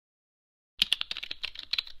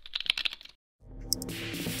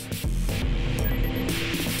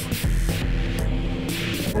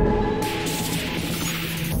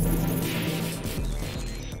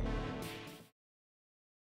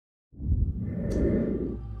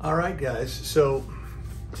All right, guys, so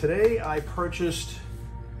today I purchased,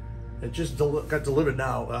 it just got delivered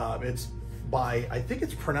now. It's by, I think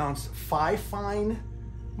it's pronounced FiFine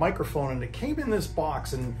Microphone, and it came in this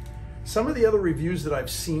box. And some of the other reviews that I've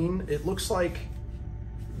seen, it looks like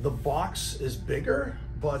the box is bigger,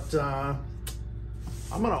 but I'm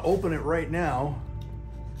gonna open it right now.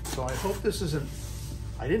 So I hope this isn't,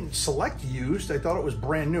 I didn't select used, I thought it was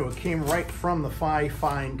brand new. It came right from the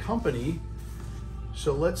FiFine company.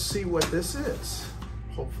 So let's see what this is.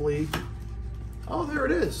 Hopefully, oh, there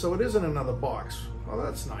it is. So it is in another box. Oh,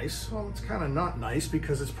 that's nice. Well, it's kind of not nice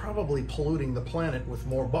because it's probably polluting the planet with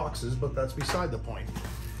more boxes, but that's beside the point.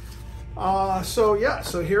 So yeah,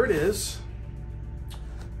 so here it is.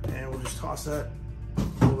 And we'll just toss that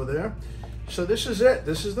over there. So this is it.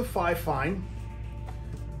 This is the FiFine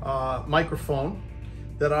microphone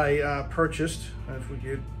that I purchased. If we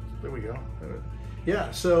could, there we go. Yeah,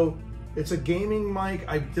 so it's a gaming mic.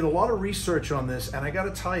 I did a lot of research on this, and I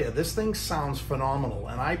gotta tell you, this thing sounds phenomenal.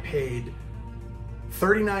 And I paid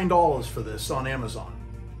 $39 for this on Amazon.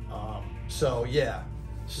 So yeah,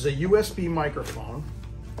 this is a USB microphone,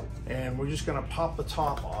 and we're just gonna pop the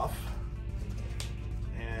top off.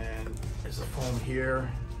 And there's the foam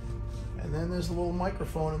here, and then there's a little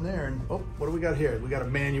microphone in there. And oh, what do we got here? We got a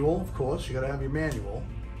manual, of course. You gotta have your manual.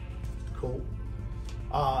 Cool.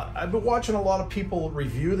 I've been watching a lot of people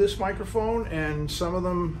review this microphone, and some of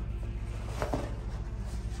them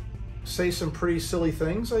say some pretty silly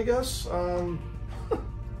things, I guess. I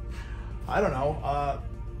don't know.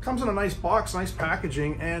 Comes in a nice box, nice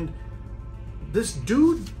packaging, and this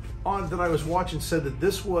dude that I was watching said that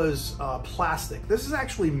this was plastic. This is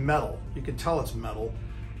actually metal. You can tell it's metal.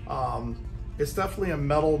 It's definitely a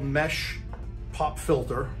metal mesh pop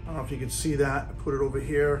filter. I don't know if you can see that. I put it over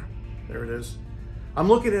here. There it is. I'm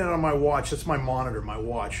looking at it on my watch. That's my monitor, my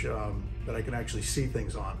watch, that I can actually see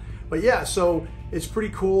things on. But yeah, so it's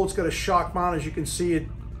pretty cool. It's got a shock mount. As you can see,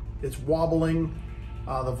 it's wobbling.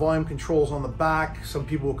 The volume control's on the back. Some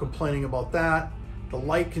people were complaining about that. The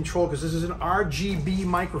light control, because this is an RGB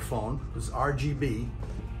microphone. This is RGB.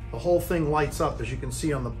 The whole thing lights up, as you can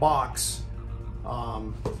see on the box.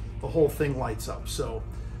 The whole thing lights up. So,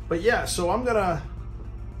 but yeah, so I'm gonna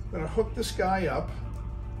hook this guy up.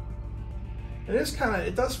 It is kind of,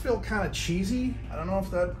 it does feel kind of cheesy. I don't know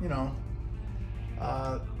if that, you know,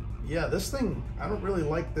 yeah, this thing, I don't really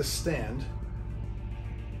like this stand.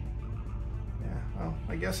 Yeah, well,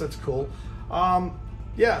 I guess that's cool.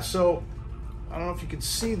 Yeah, so I don't know if you can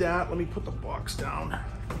see that. Let me put the box down.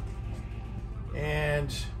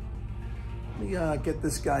 And let me get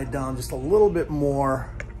this guy down just a little bit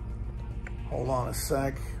more. Hold on a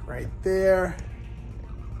sec, right there.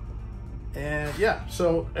 And yeah,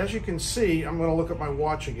 so as you can see, I'm gonna look at my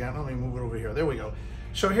watch again. Let me move it over here. There we go.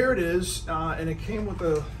 So here it is, and it came with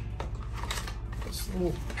this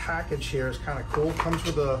little package here. Is kind of cool. It comes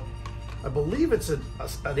with a, I believe it's an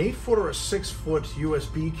 8-foot or a 6-foot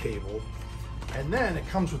USB cable, and then it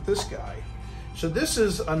comes with this guy. So this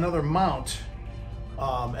is another mount.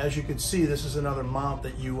 As you can see, this is another mount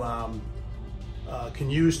that you can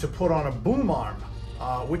use to put on a boom arm.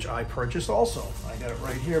 Which I purchased also. I got it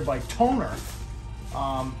right here by Tonor.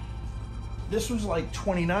 This was like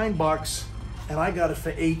 29 bucks, and I got it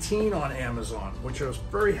for 18 on Amazon, which I was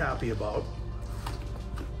very happy about.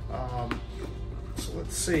 So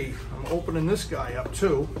let's see, I'm opening this guy up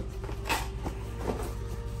too.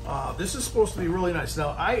 This is supposed to be really nice.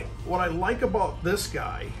 Now, what I like about this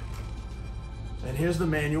guy, and here's the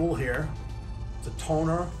manual here. It's a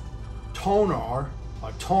Tonor.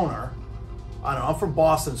 I don't know, I'm from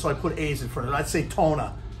Boston, so I put A's in front of it. I'd say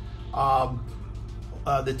Tonor.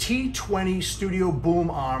 The T20 Studio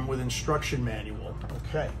Boom Arm with instruction manual.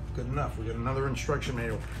 Okay, good enough. We got another instruction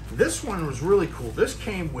manual. This one was really cool. This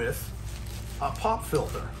came with a pop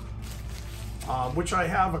filter, which I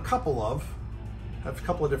have a couple of. I have a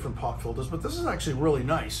couple of different pop filters, but this is actually really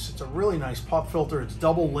nice. It's a really nice pop filter. It's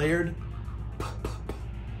double layered,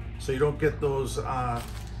 so you don't get those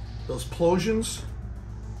explosions,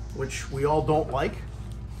 which we all don't like,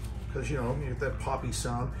 because you know, you get that poppy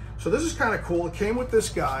sound. So this is kind of cool. It came with this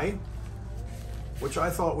guy, which I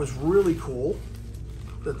thought was really cool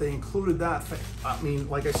that they included that. I mean,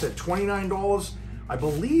 like I said, $29. I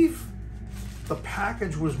believe the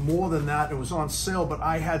package was more than that. It was on sale, but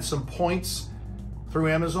I had some points through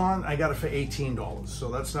Amazon. I got it for $18, so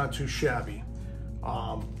that's not too shabby.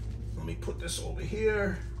 Let me put this over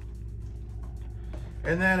here.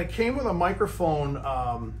 And then it came with a microphone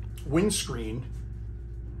windscreen,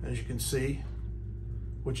 as you can see,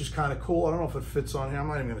 which is kind of cool. I don't know if it fits on here. I'm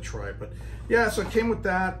not even gonna try it, but yeah, so it came with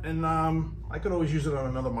that, and I could always use it on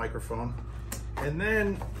another microphone. And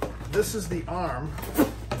then this is the arm.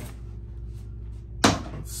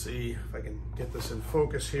 Let's see if I can get this in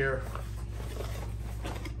focus here.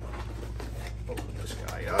 Open this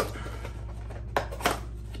guy up.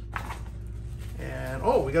 And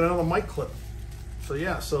oh, we got another mic clip. So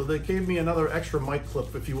yeah, so they gave me another extra mic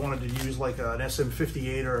clip if you wanted to use like an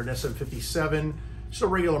SM58 or an SM57, just a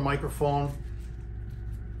regular microphone.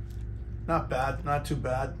 Not bad, not too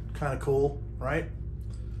bad, kind of cool, right?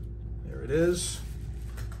 There it is.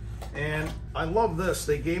 And I love this.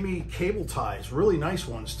 They gave me cable ties, really nice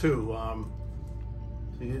ones too.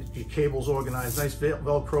 Your cables organized, nice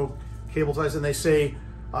Velcro cable ties, and they say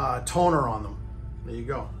Tonor on them. There you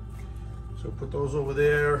go. So put those over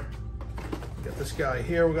there. Got this guy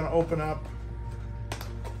here we're gonna open up.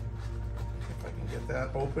 If I can get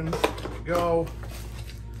that open, there we go.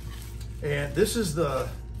 And this is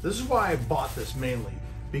why I bought this mainly,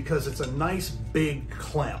 because it's a nice big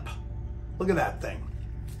clamp. Look at that thing.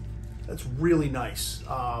 That's really nice.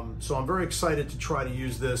 So I'm very excited to try to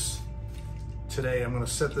use this today. I'm gonna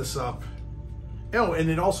set this up. Oh,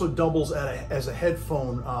 and it also doubles as a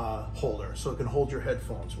headphone holder, so it can hold your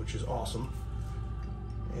headphones, which is awesome.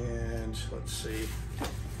 And let's see.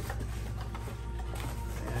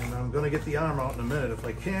 And I'm gonna get the arm out in a minute if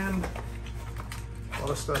I can. A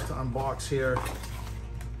lot of stuff to unbox here.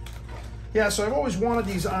 Yeah, so I've always wanted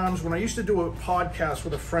these arms. When I used to do a podcast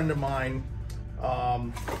with a friend of mine,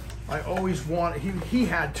 I always wanted, he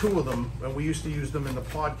had two of them, and we used to use them in the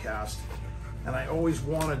podcast, and I always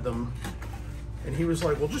wanted them. And he was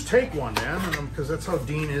like, well, just take one, man, because that's how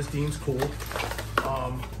Dean is. Dean's cool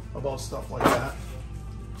about stuff like that.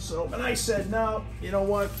 So, and I said, no, you know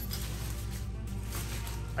what?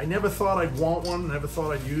 I never thought I'd want one, never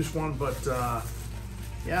thought I'd use one, but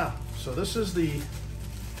yeah. So this is the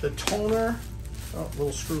Tonor, oh,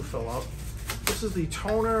 little screw fell out. This is the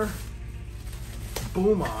Tonor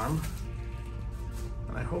boom arm.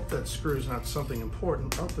 And I hope that screw is not something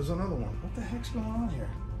important. Oh, there's another one. What the heck's going on here?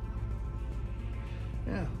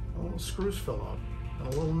 Yeah, a little screws fell out and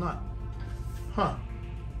a little nut. Huh.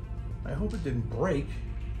 I hope it didn't break.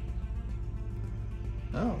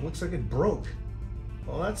 Oh, it looks like it broke.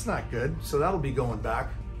 Well, that's not good. So that'll be going back.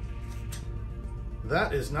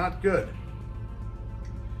 That is not good.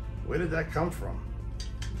 Where did that come from?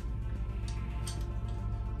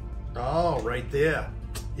 Oh, right there.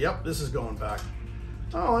 Yep, this is going back.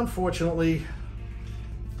 Oh, unfortunately,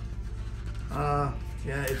 yeah,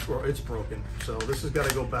 it's broken. So this has got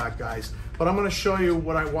to go back, guys. But I'm going to show you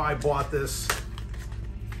why I bought this.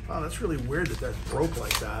 Oh, that's really weird that broke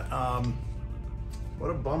like that. What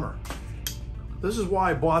a bummer. This is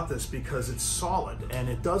why I bought this, because it's solid and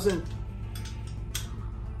it doesn't.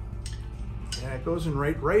 Yeah, it goes in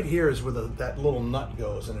right here is where that little nut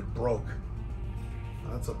goes, and it broke.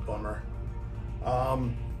 That's a bummer.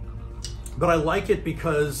 But I like it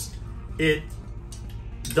because it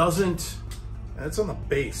doesn't, and it's on the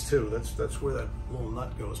base too. That's where that little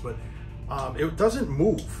nut goes, but it doesn't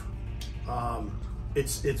move.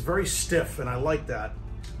 It's very stiff, and I like that.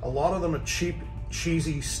 A lot of them are cheap,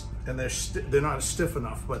 cheesy, and they're not stiff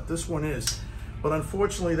enough, but this one is. But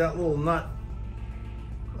unfortunately, that little nut,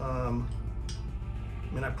 I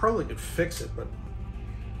mean, I probably could fix it, but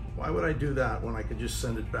why would I do that when I could just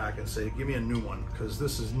send it back and say, give me a new one? Because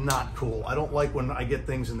this is not cool. I don't like when I get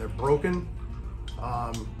things and they're broken,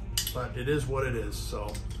 but it is what it is.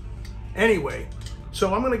 So anyway,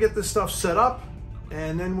 so I'm gonna get this stuff set up,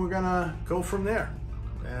 and then we're gonna go from there.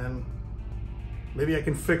 And maybe I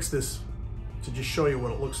can fix this to just show you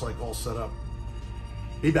what it looks like all set up.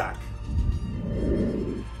 Be back.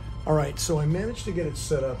 All right, so I managed to get it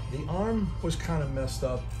set up. The arm was kind of messed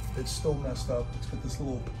up. It's still messed up. It's got this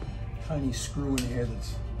little tiny screw in here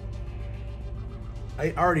that's,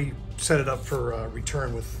 I already set it up for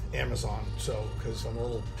return with Amazon, so, because I'm a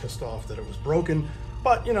little pissed off that it was broken,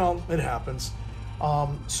 but you know, it happens.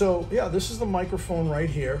 So yeah, this is the microphone right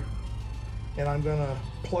here, and I'm gonna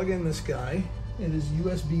plug in this guy. It is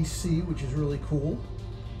USB-C, which is really cool.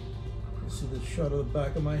 You see the shot of the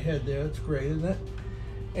back of my head there. It's great, isn't it?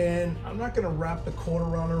 And I'm not gonna wrap the cord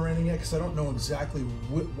around or anything yet, because I don't know exactly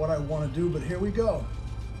what I want to do, but here we go.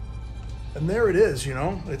 And there it is, you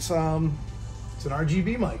know, it's an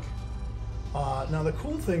RGB mic. Now the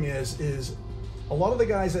cool thing is a lot of the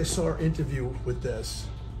guys I saw interview with this,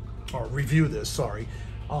 or review this, sorry,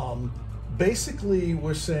 basically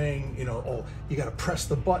were saying, you know, oh, you gotta press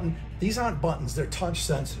the button. These aren't buttons, they're touch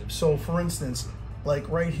sensitive. So for instance, like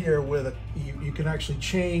right here where you can actually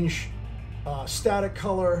change static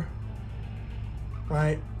color,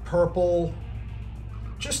 right? Purple,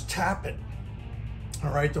 just tap it. All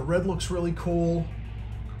right, the red looks really cool.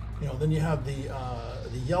 You know, then you have the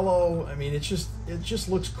yellow. I mean, it just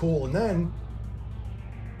looks cool. And then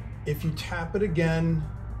if you tap it again,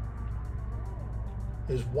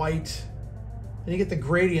 there's white, and you get the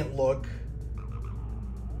gradient look.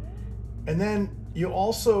 And then you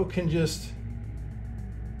also can just,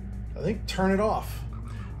 I think, turn it off.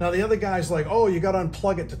 Now the other guy's like, oh, you got to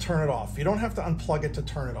unplug it to turn it off. You don't have to unplug it to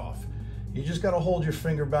turn it off. You just got to hold your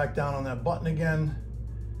finger back down on that button again.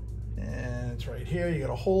 And it's right here. You got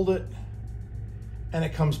to hold it and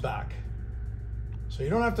it comes back. So you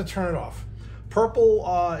don't have to turn it off. Purple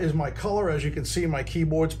is my color. As you can see, my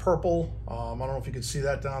keyboard's purple. I don't know if you can see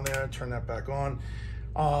that down there. Turn that back on.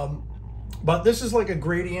 But this is like a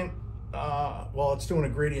gradient. Well, it's doing a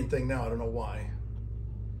gradient thing now. I don't know why.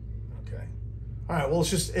 Okay. All right. Well,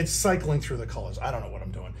 it's cycling through the colors. I don't know what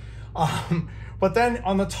I'm doing. But then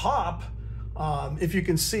on the top, if you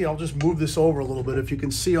can see, I'll just move this over a little bit. If you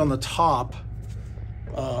can see on the top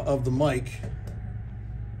of the mic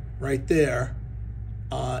right there,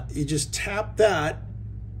 you just tap that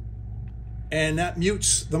and that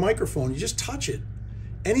mutes the microphone. You just touch it.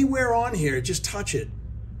 Anywhere on here, just touch it,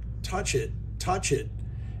 touch it, touch it,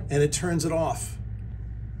 and it turns it off,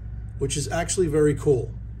 which is actually very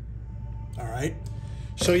cool. All right.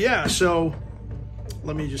 So yeah, so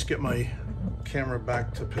let me just get my camera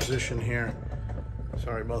back to position here.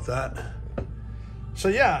 Sorry about that. So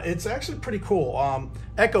yeah, it's actually pretty cool.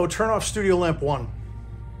 Echo, turn off Studio Lamp 1.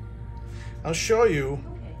 I'll show you.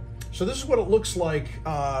 So this is what it looks like,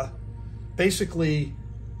 basically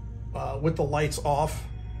with the lights off,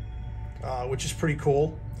 which is pretty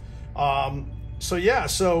cool. So yeah,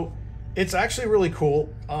 so it's actually really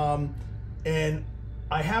cool. And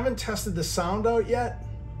I haven't tested the sound out yet.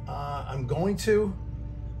 I'm going to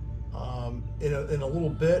in a little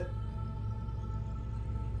bit.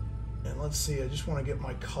 And let's see, I just want to get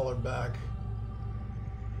my color back.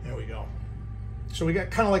 There we go. So we got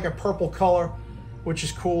kind of like a purple color, which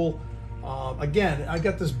is cool. Again, I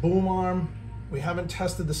got this boom arm. We haven't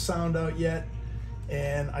tested the sound out yet,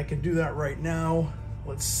 and I can do that right now.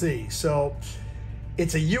 Let's see. So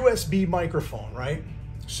it's a USB microphone, right?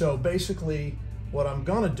 So basically what I'm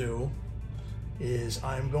gonna do is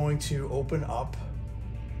I'm going to open up,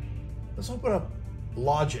 let's open up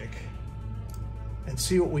Logic and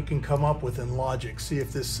see what we can come up with in Logic. See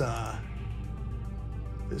if this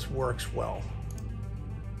works well.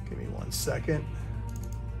 Give me 1 second.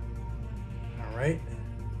 All right.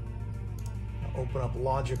 I'll open up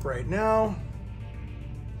Logic right now.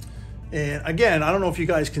 And again, I don't know if you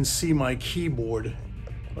guys can see my keyboard.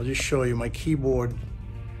 I'll just show you. My keyboard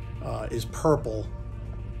is purple.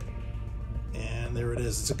 And there it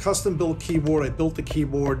is. It's a custom built keyboard. I built the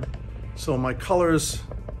keyboard, so my colors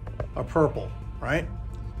are purple, right?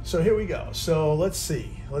 So here we go. So let's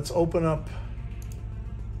see. Let's open up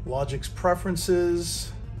Logic's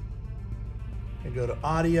preferences and go to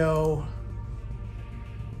audio,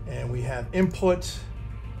 and we have input,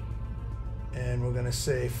 and we're going to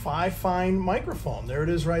say FiFine Microphone. There it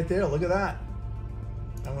is right there. Look at that.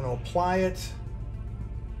 I'm going to apply it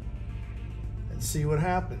and see what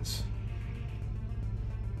happens.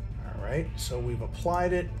 All right, so we've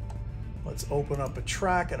applied it. Let's open up a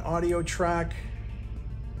track, an audio track.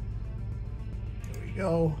 There we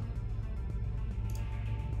go.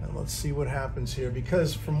 And let's see what happens here,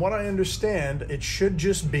 because from what I understand, it should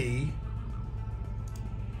just be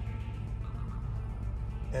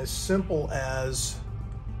as simple as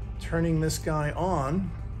turning this guy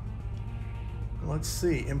on. Let's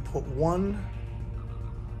see, input 1,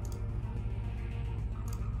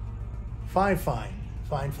 FiFine,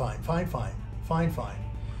 FiFine.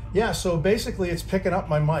 Yeah, so basically it's picking up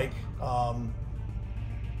my mic.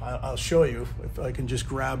 I'll show you if I can just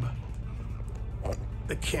grab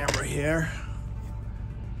the camera here.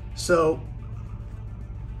 So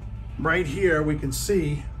right here we can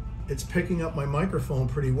see it's picking up my microphone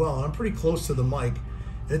pretty well, and I'm pretty close to the mic.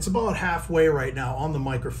 It's about halfway right now on the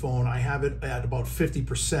microphone. I have it at about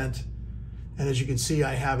 50%, and as you can see,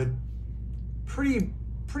 I have it pretty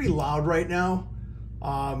loud right now.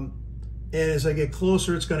 And as I get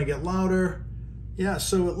closer, it's going to get louder. Yeah,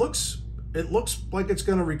 so it looks like it's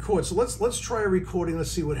going to record. So let's try a recording.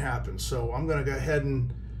 Let's see what happens. So I'm going to go ahead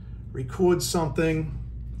and record something,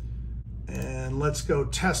 and let's go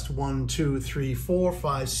test 1, 2, 3, 4,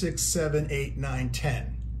 5, 6, 7, 8, 9,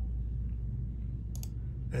 10.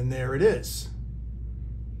 And there it is.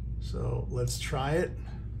 So let's try it.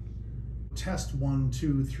 Test 1,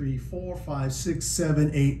 2, 3, 4, 5, 6,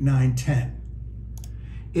 7, 8, 9, 10.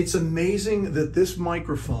 It's amazing that this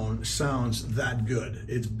microphone sounds that good.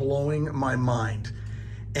 It's blowing my mind.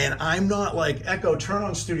 And I'm not like, Echo, turn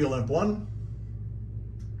on Studio Lamp 1.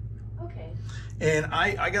 Okay. And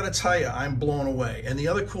I gotta tell you, I'm blown away. And the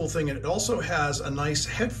other cool thing, it also has a nice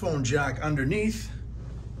headphone jack underneath.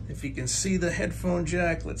 If you can see the headphone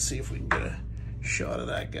jack, let's see if we can get a shot of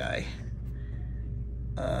that guy.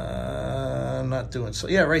 I'm not doing so.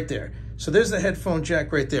 Yeah, right there. So there's the headphone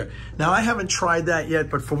jack right there. Now, I haven't tried that yet,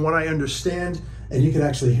 but from what I understand, and you can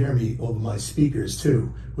actually hear me over my speakers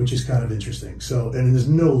too, which is kind of interesting. So, and there's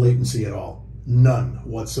no latency at all. None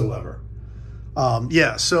whatsoever.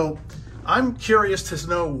 Yeah, so I'm curious to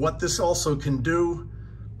know what this also can do.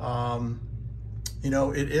 You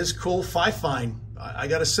know, it is cool. FiFine, I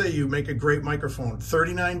gotta say, you make a great microphone.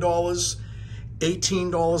 $39,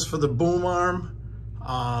 $18 for the boom arm.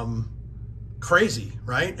 Crazy,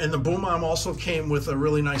 right? And the boom arm also came with a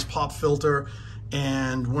really nice pop filter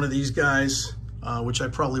and one of these guys, which I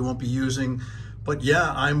probably won't be using. But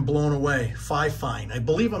yeah, I'm blown away. FiFine, I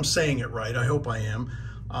believe I'm saying it right. I hope I am.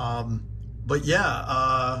 But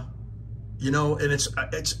yeah, you know, and it's,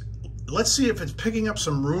 let's see if it's picking up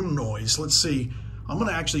some room noise. Let's see. I'm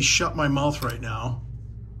gonna actually shut my mouth right now.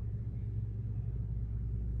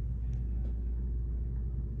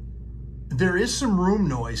 There is some room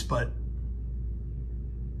noise, but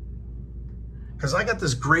because I got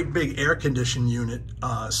this great big air conditioning unit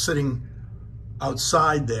sitting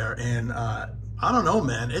outside there, and I don't know,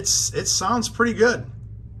 man, it sounds pretty good.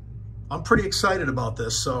 I'm pretty excited about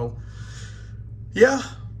this. So yeah,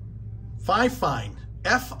 FiFine,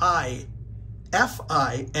 F-I-F-I-N-E,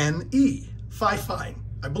 FiFine.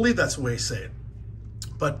 I believe that's the way you say it.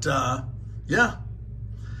 But yeah,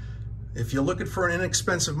 if you're looking for an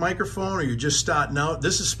inexpensive microphone or you're just starting out,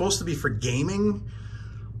 this is supposed to be for gaming.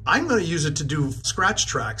 I'm going to use it to do scratch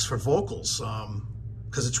tracks for vocals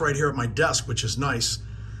because it's right here at my desk, which is nice.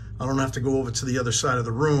 I don't have to go over to the other side of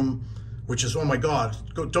the room, which is, oh my God,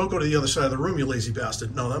 don't go to the other side of the room, you lazy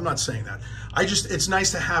bastard. No, I'm not saying that. It's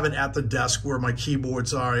nice to have it at the desk where my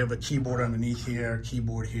keyboards are. I have a keyboard underneath here,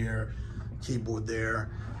 keyboard there,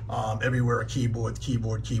 everywhere a keyboard.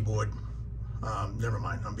 Never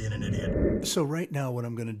mind, I'm being an idiot. So right now what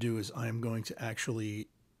I'm going to do is I'm going to actually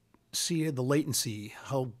see the latency,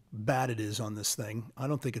 how bad it is on this thing. I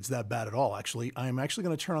don't think it's that bad at all, actually. I'm actually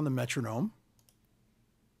going to turn on the metronome.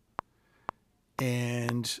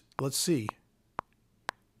 And let's see.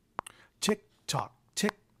 Tick tock,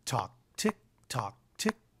 tick tock, tick tock,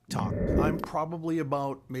 tick tock. I'm probably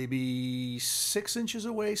about maybe 6 inches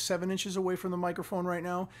away, 7 inches away from the microphone right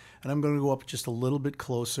now. And I'm going to go up just a little bit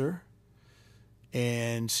closer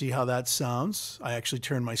and see how that sounds. I actually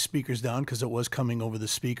turned my speakers down because it was coming over the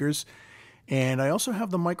speakers. And I also have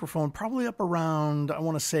the microphone probably up around, I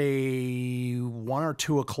want to say 1 or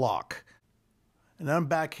 2 o'clock. And then I'm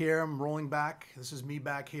back here, I'm rolling back. This is me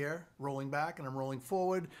back here, rolling back, and I'm rolling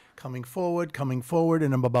forward, coming forward,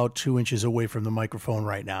 and I'm about 2 inches away from the microphone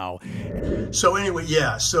right now. So anyway,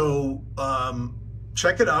 yeah, so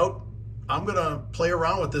check it out. I'm gonna play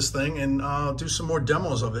around with this thing and do some more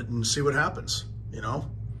demos of it and see what happens, you know?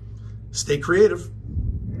 Stay creative.